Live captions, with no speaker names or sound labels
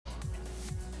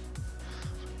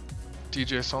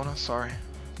DJ Sona, sorry.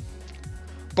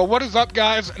 But what is up,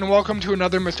 guys, and welcome to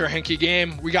another Mr. Hanky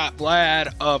game. We got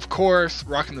Vlad, of course,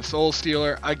 rocking the Soul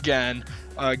Stealer again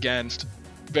against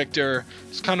Victor.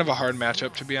 It's kind of a hard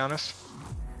matchup, to be honest.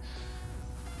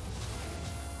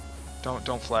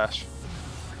 Don't flash.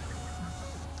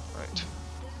 Right.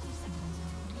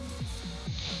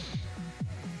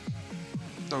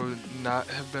 That would not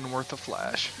have been worth a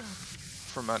flash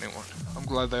from anyone. I'm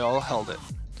glad they all held it.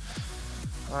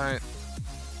 Alright.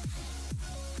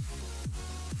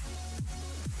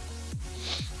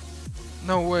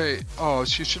 No way. Oh,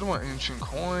 she should have went Ancient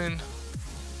Coin.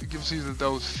 It gives you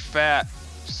those fat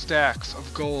stacks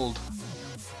of gold.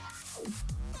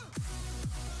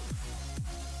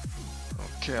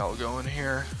 Okay, I'll go in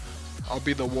here. I'll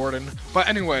be the warden. But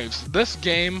anyways, this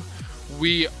game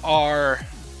we are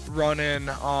running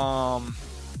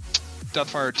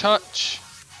Deathfire Touch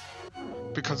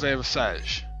because they have a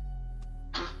Sedge.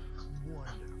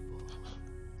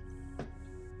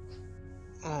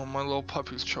 Oh, my little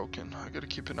puppy's choking. I gotta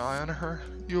keep an eye on her.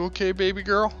 You okay, baby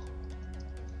girl?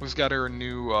 We've got her a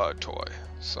new toy,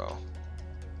 so.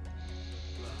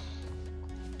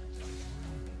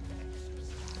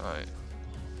 Alright.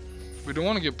 We don't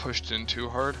want to get pushed in too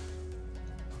hard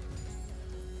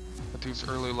at these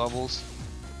early levels.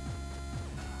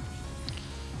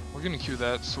 We're gonna queue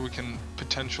that so we can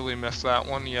potentially miss that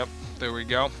one. Yep, there we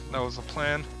go. That was the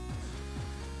plan.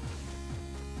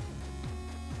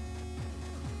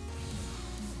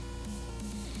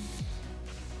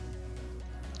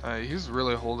 He's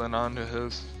really holding on to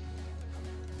his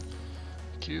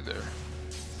Q there.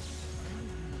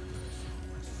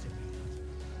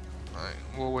 Alright,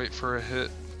 we'll wait for a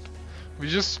hit. We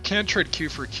just can't trade Q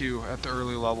for Q at the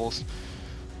early levels.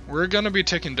 We're gonna be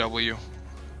taking W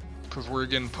because we're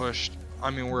getting pushed.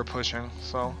 I mean, we're pushing,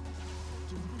 so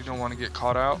you don't want to get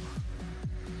caught out.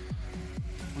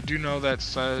 We do know that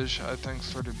Sedge, I think,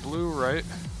 started blue, right?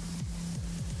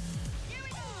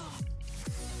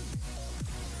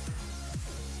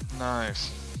 Nice.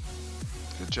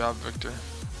 Good job, Victor.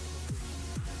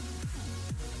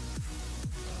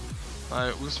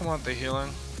 Alright, we just want the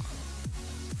healing.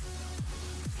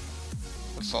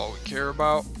 That's all we care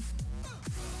about.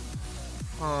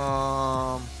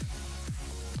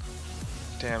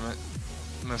 Damn it.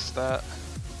 Missed that.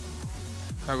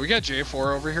 Alright, we got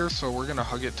J4 over here, so we're gonna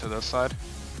hug it to this side.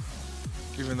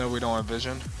 Even though we don't have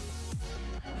vision.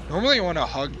 Normally you want to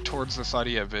hug towards the side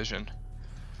you have vision.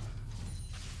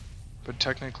 But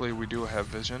technically we do have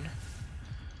vision.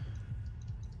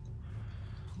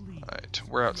 Alright,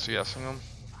 we're out CSing them.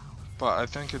 But I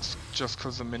think it's just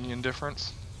because of minion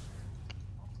difference.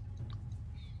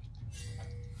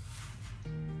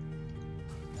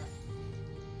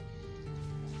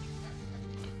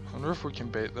 I wonder if we can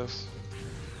bait this.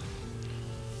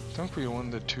 I think we won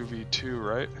the 2v2,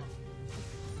 right?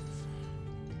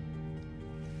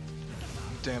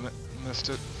 Damn it, missed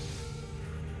it.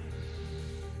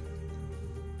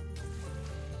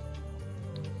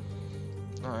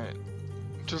 Alright,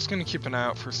 just gonna keep an eye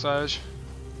out for Sedge.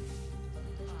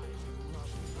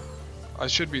 I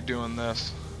should be doing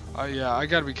this. Yeah, I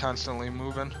gotta be constantly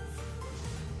moving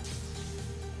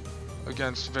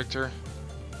against Victor.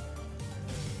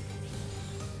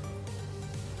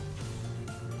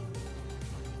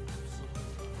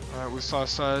 Alright, we saw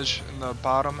Sedge in the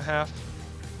bottom half.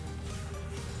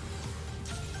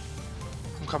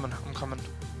 I'm coming.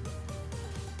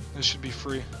 This should be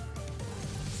free.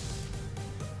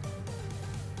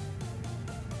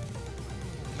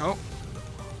 Nope.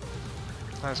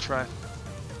 Nice try.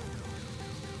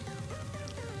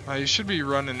 You should be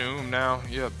running now.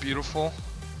 Yeah, beautiful.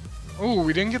 Oh,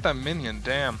 we didn't get that minion.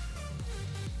 Damn.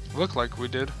 Looked like we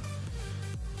did.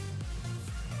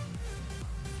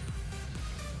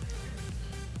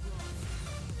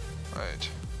 Right.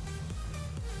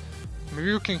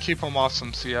 Maybe we can keep him off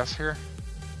some CS here.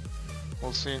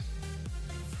 We'll see.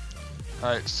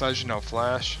 Alright, Sedge no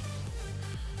flash.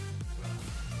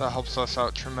 That helps us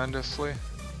out tremendously.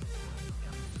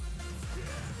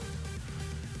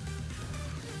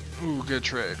 Ooh, good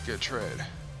trade. I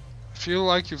feel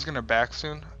like he was gonna back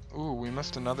soon. Ooh, we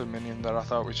missed another minion that I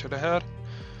thought we should have had.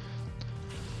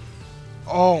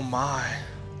 Oh my.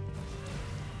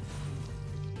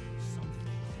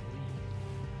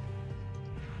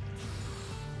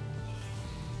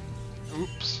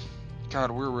 Oops.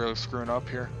 God, we're really screwing up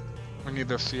here. We need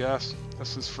their CS.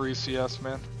 This is free CS,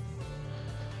 man.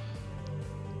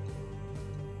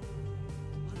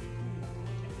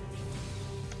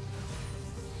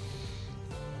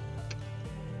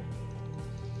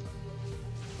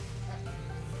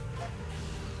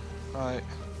 Alright.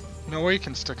 No way you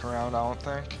can stick around, I don't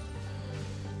think.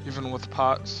 even with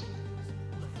pots.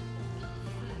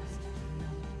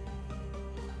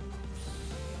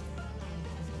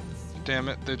 Damn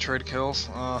it, they trade kills.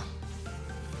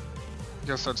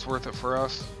 Guess that's worth it for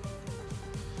us.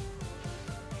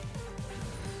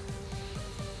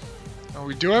 Oh,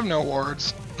 we do have no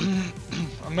wards.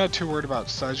 I'm not too worried about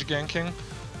Sedge ganking,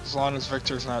 as long as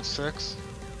Victor's not 6.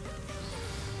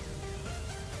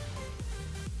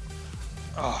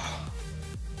 Oh.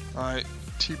 Alright,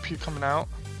 TP coming out.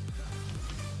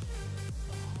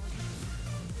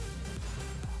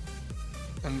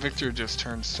 And Victor just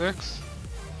turned 6.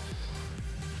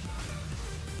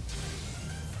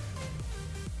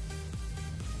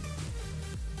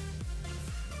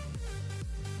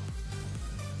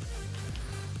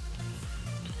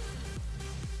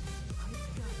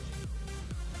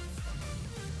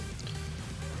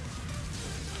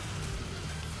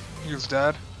 He's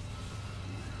dead.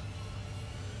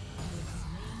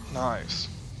 Nice.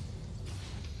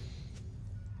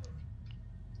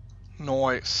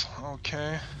 Nice.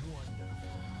 Okay.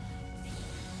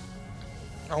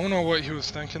 I don't know what he was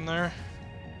thinking there.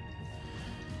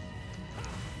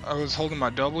 I was holding my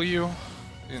W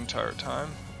the entire time.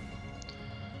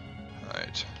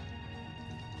 Alright.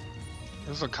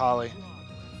 There's a Kali.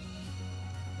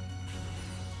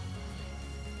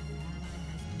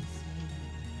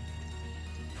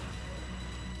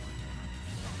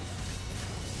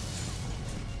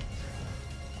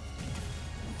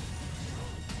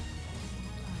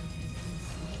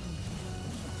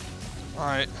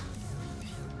 Alright.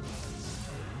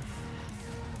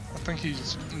 I think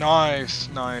he's nice.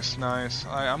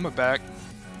 I'm a back.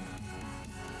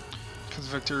 Because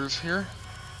Victor's here.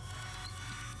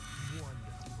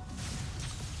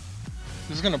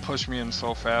 He's gonna push me in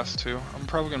so fast too. I'm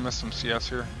probably gonna miss some CS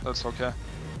here. That's okay.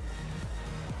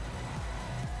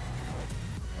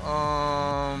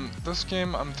 This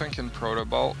game I'm thinking Proto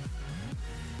Bolt.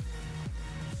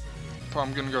 But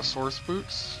I'm gonna go Source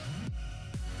Boots.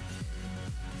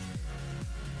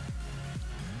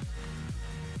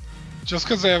 Just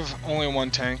because they have only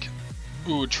one tank.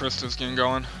 Ooh, Trista's getting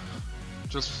going.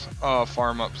 Just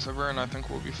farm up Sivir and I think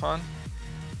we'll be fine.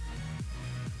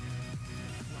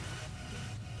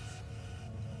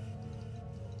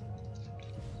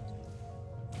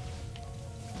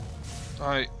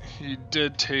 Alright, he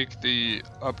did take the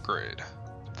upgrade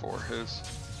for his.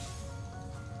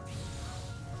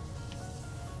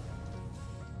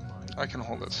 I can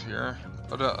hold this here,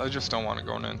 but I just don't want to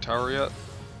go in tower yet.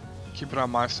 Keep it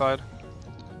on my side.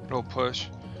 It'll push.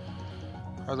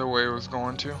 Either way it was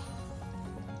going to.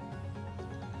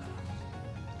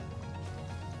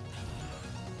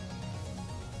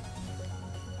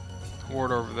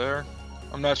 Ward over there.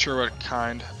 I'm not sure what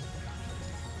kind.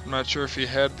 I'm not sure if he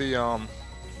had the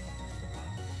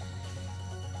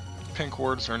pink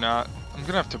wards or not. I'm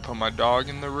gonna have to put my dog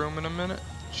in the room in a minute.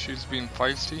 She's being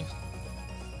feisty.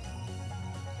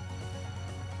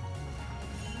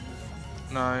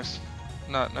 Nice.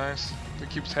 Not nice. It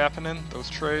keeps happening. Those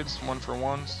trades,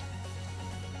 1-for-1s.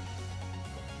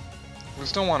 We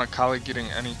just don't want a Kali getting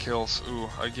any kills. Ooh,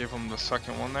 I gave him the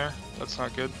second one there. That's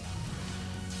not good.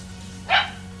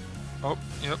 Oh,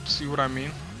 yep, see what I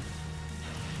mean?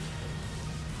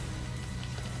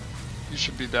 You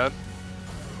should be dead.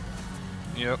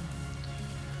 Yep.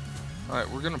 Alright,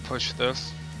 we're gonna push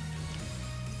this.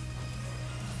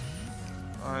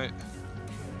 Alright.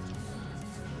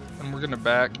 And we're gonna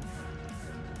back.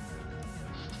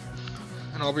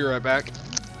 And I'll be right back.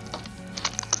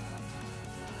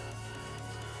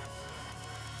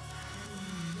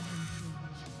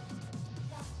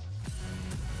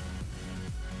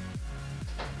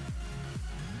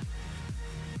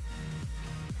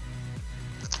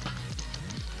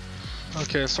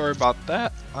 Okay, sorry about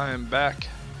that. I am back.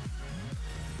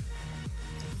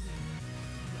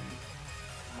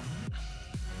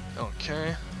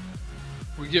 Okay.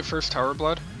 We get first tower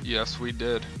blood? Yes, we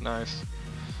did. Nice.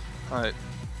 Alright.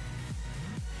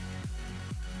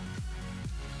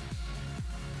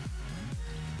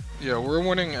 Yeah, we're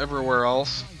winning everywhere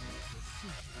else.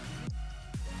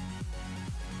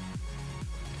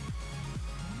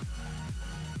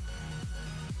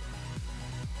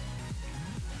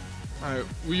 Alright,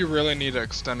 we really need to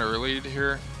extend our lead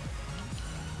here.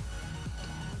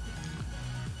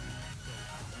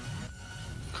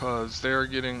 Because they're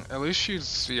getting, at least she's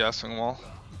CSing well.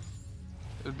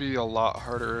 It'd be a lot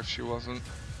harder if she wasn't.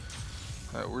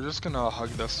 Alright, we're just gonna hug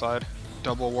this side.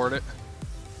 Double ward it.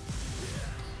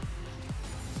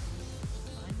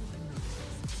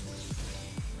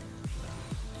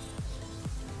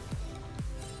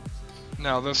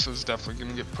 Now this is definitely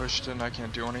gonna get pushed in. I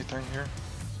can't do anything here.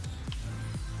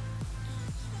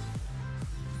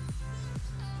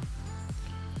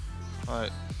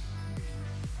 Alright.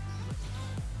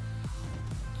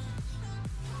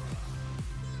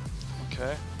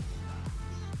 Okay.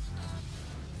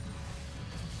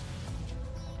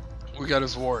 We got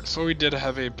his ward. So he did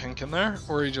have a pink in there,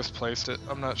 or he just placed it.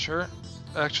 I'm not sure.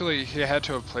 Actually, he had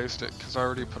to have placed it, because I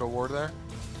already put a ward there.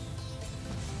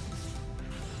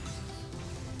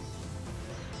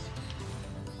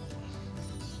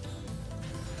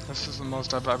 This is the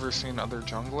most I've ever seen other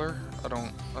jungler. I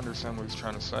don't understand what he's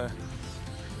trying to say.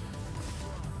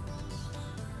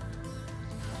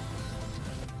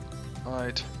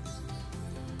 Alright.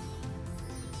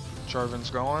 Jarvan's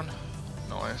going.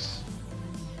 Nice.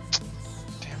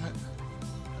 Damn it.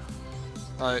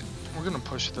 Alright, we're gonna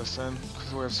push this in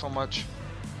because we have so much.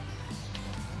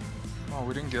 Oh,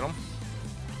 we didn't get him.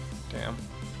 Damn.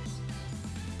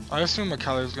 I assume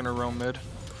Akali's gonna roam mid.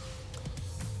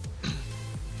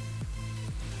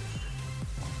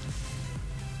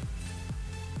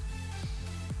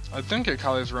 I think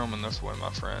Akali's roaming this way, my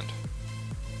friend.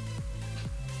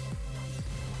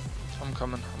 I'm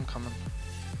coming, I'm coming.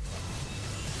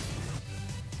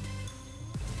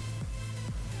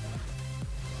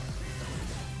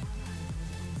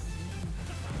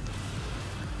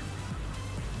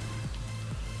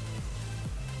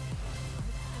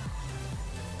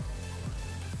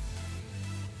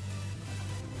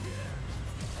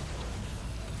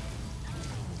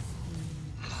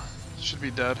 Should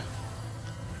be dead.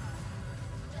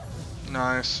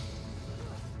 Nice.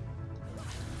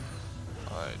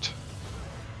 Alright.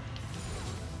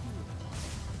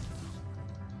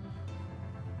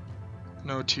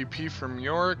 No TP from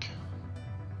York.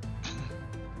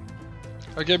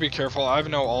 I gotta be careful. I have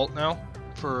no ult now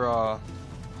for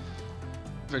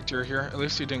Victor here. At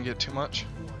least he didn't get too much.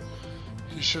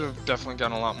 He should have definitely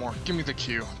gotten a lot more. Give me the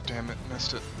Q. Damn it,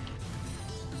 missed it.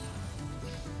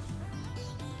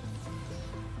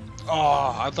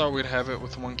 Oh, I thought we'd have it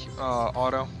with one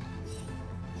auto.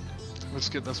 Let's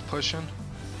get this pushing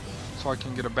so I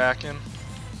can get it back in.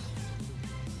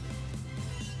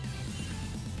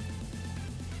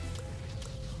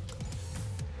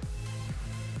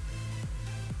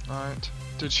 Alright.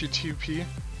 Did she TP?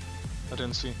 I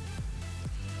didn't see.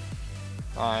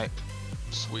 Alright.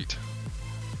 Sweet.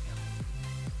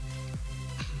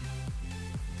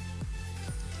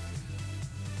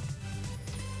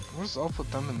 What's up with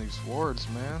them in these wards,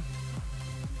 man?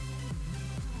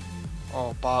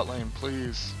 Oh, bot lane,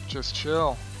 please. Just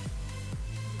chill.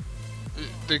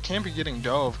 They can't be getting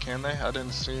dove, can they? I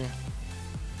didn't see.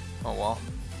 Oh well.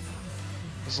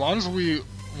 As long as we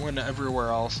win everywhere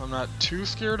else, I'm not too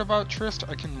scared about Trist.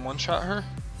 I can one-shot her.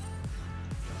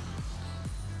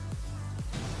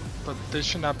 But they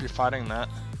should not be fighting that.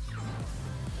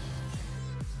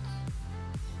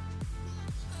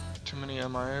 Too many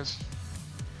MIAs.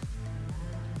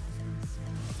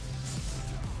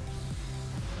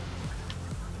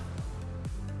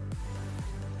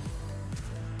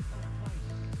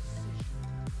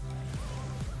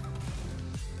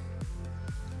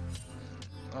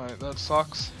 Alright, that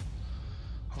sucks.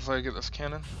 Hopefully I get this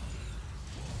cannon.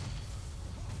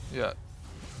 Yeah.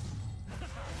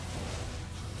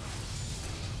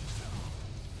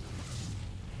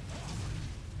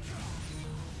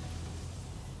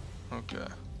 Okay.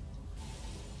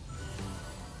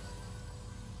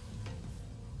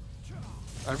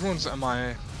 Everyone's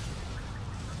MIA.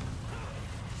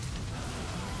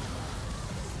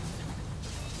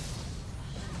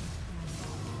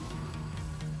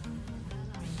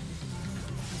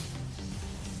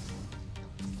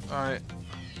 Alright.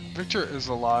 Victor is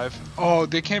alive. Oh,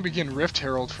 they can't begin Rift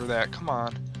Herald for that. Come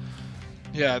on.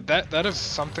 Yeah, that is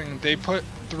something. They put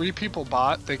 3 people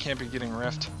bot. They can't be getting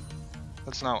Rift.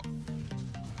 That's not...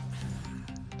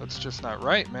 That's just not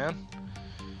right, man.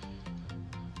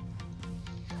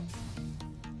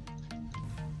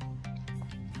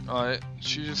 Alright,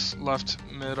 she just left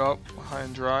mid up, high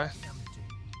and dry.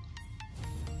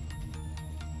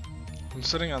 I'm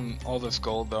sitting on all this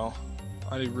gold though.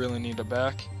 I really need it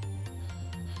back.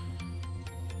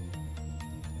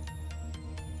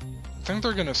 I think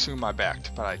they're gonna assume I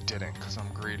backed, but I didn't because I'm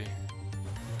greedy.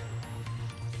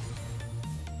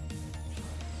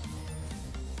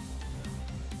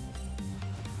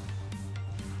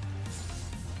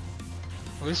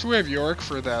 At least we have York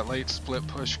for that late split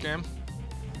push game.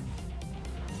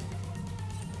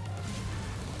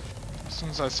 As soon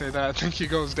as I say that, I think he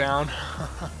goes down.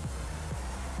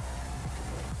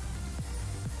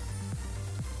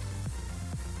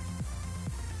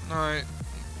 Alright,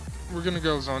 we're gonna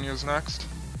go Zhonya's next.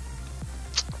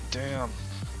 Damn.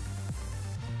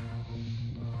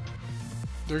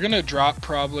 They're gonna drop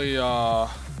probably,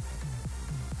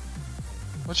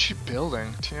 let's What's she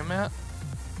building? Tiamat?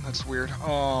 That's weird.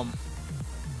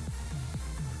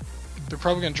 They're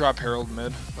probably gonna drop Herald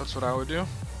mid. That's what I would do.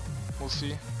 We'll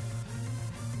see.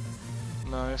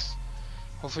 Nice.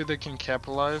 Hopefully they can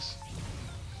capitalize.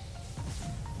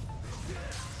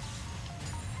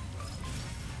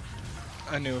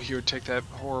 I knew he would take that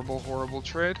horrible, horrible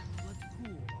trade.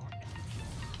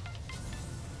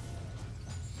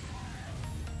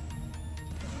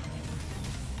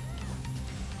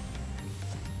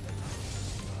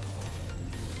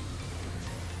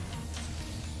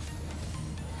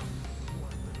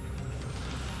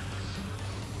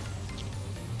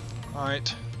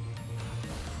 Alright.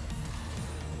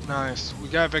 Nice. We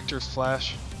got Victor's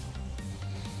flash.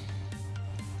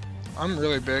 I'm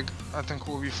really big. I think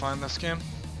we'll be fine this game.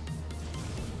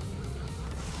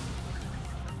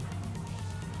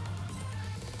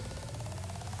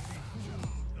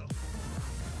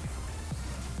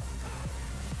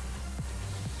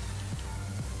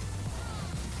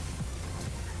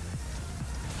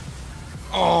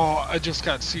 Oh, I just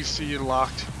got CC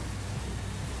locked.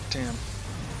 Damn.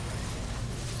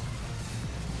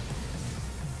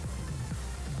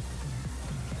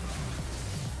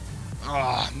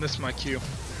 Ah, missed my Q.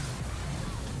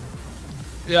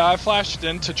 Yeah, I flashed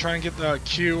in to try and get the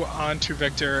Q onto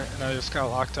Victor, and I just got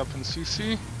locked up in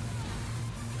CC. Yeah,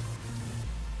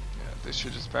 they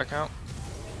should just back out.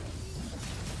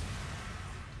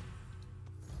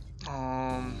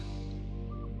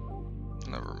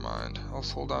 Never mind. I'll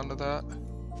hold on to that.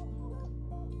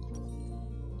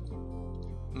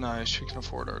 Nice, she can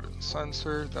afford our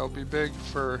sensor. That'll be big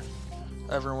for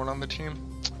everyone on the team.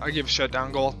 I give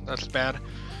shutdown goal. That's bad.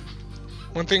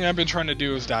 One thing I've been trying to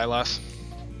do is die less.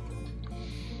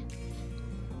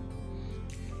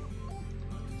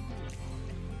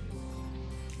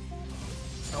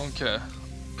 Okay.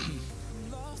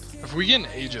 If we get an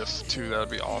Aegis too, that'd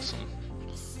be awesome.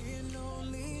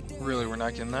 Really, we're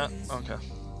not getting that? Okay.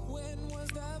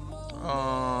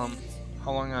 How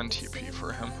long on TP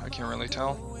for him? I can't really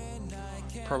tell.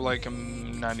 Probably like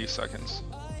 90 seconds.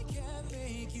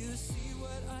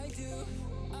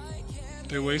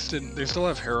 They wasted. They still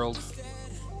have Herald.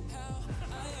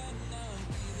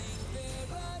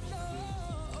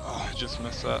 Oh, I just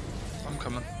missed that. I'm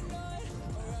coming.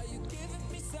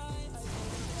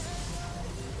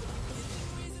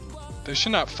 They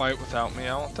should not fight without me,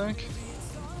 I don't think.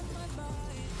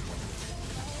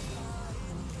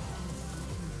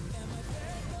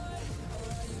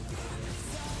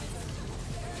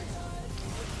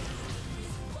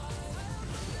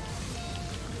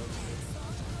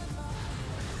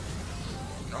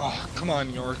 Oh, come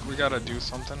on, York. We gotta do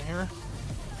something here.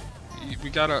 We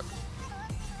gotta...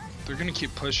 They're gonna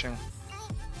keep pushing.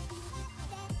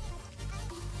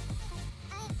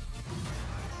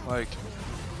 Like...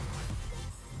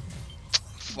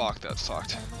 Fuck, that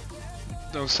sucked.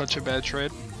 That was such a bad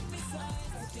trade.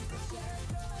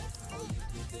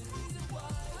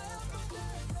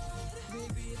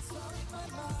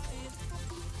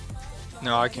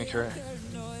 No, I can't carry.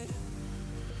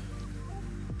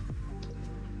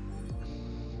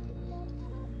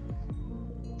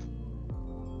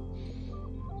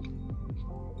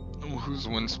 Who's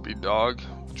wind speed dog?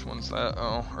 Which one's that?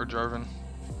 Oh, or Jarvan.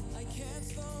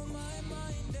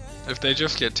 If they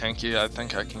just get tanky, I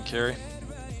think I can carry.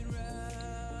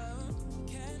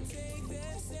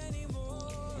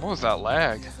 What was that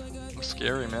lag? That's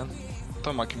scary, man. I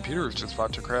thought my computer was just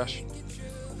about to crash.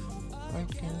 I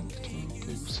can't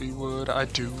see what I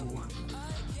do.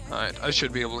 Alright, I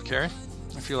should be able to carry.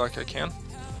 I feel like I can.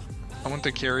 I want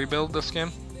the carry build this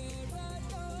game.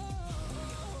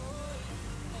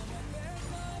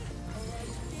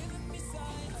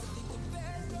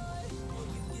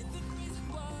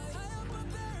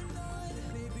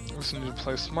 Just need to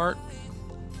play smart.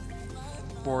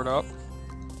 Board up.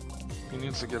 He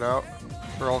needs to get out.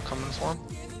 We're all coming for him.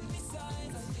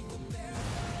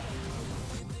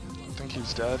 I think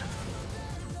he's dead.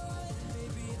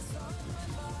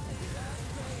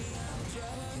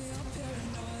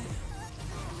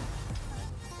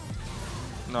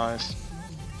 Nice.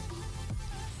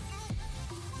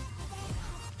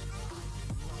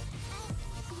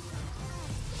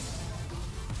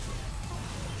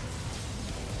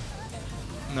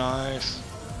 Nice.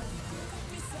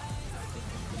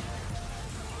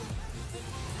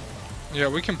 Yeah,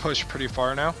 we can push pretty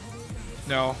far now.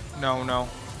 No, no, no.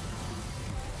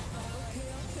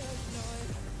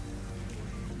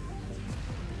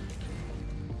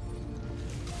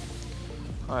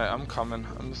 Alright, I'm coming.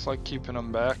 I'm just like keeping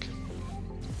them back.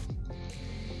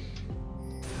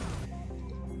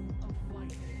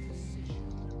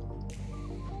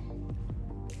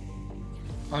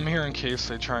 I'm here in case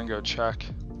they try and go check.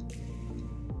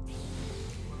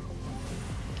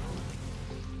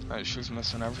 Alright, she's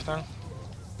missing everything.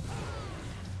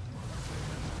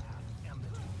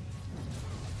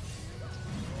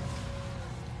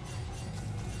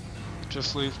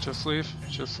 Just leave, just leave,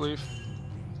 just leave.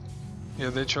 Yeah,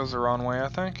 they chose the wrong way, I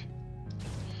think.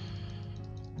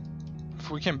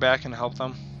 If we can back and help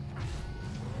them.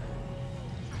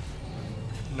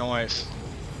 Nice.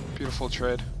 Beautiful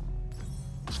trade.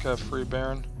 Just got a free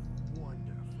Baron.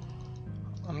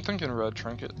 I'm thinking red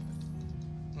trinket.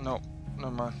 Nope,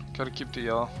 never mind. Gotta keep the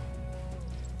yellow.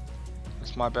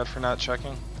 It's my bad for not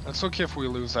checking. It's okay if we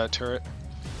lose that turret.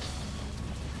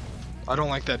 I don't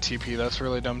like that TP, that's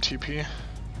really dumb TP.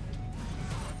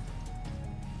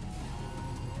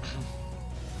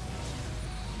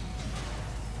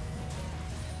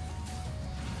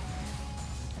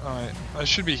 Alright, that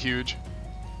should be huge.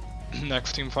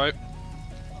 Next team fight.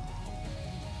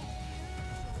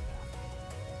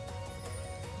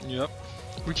 Yep.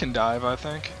 We can dive, I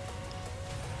think.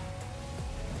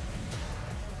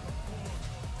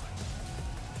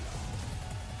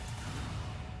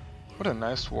 What a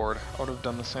nice ward. I would have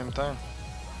done the same thing.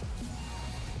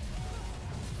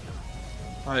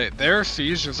 Alright, their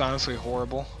siege is honestly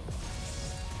horrible.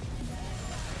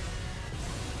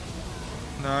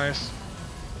 Nice.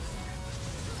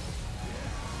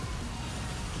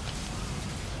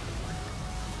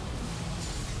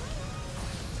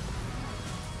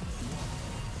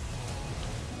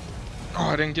 Oh,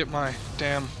 I didn't get my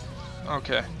damn.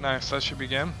 Okay, nice. That should be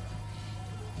game.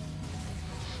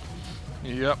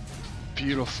 Yep.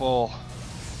 Beautiful.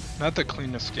 Not the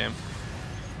cleanest game.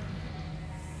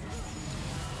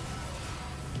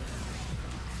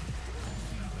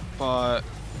 But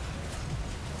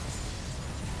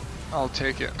I'll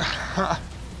take it.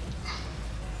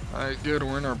 Alright, good.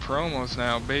 We're in our promos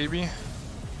now, baby.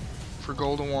 For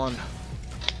Golden 1.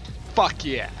 Fuck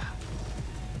yeah.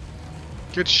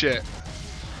 Good shit.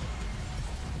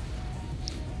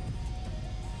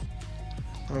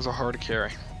 That was a hard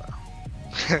carry.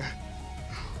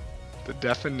 The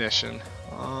definition.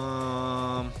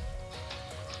 Alright.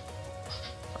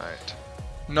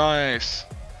 Nice.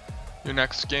 Your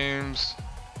next games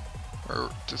or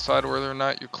decide whether or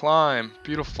not you climb.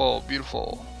 Beautiful,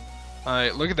 beautiful.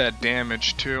 Alright, look at that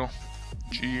damage too.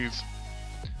 Jeez.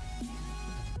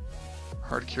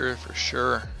 Hard carry for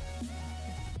sure.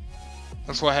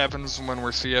 That's what happens when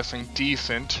we're CSing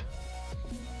decent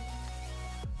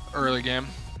early game.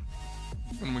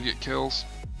 When we get kills.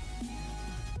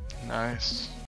 Nice.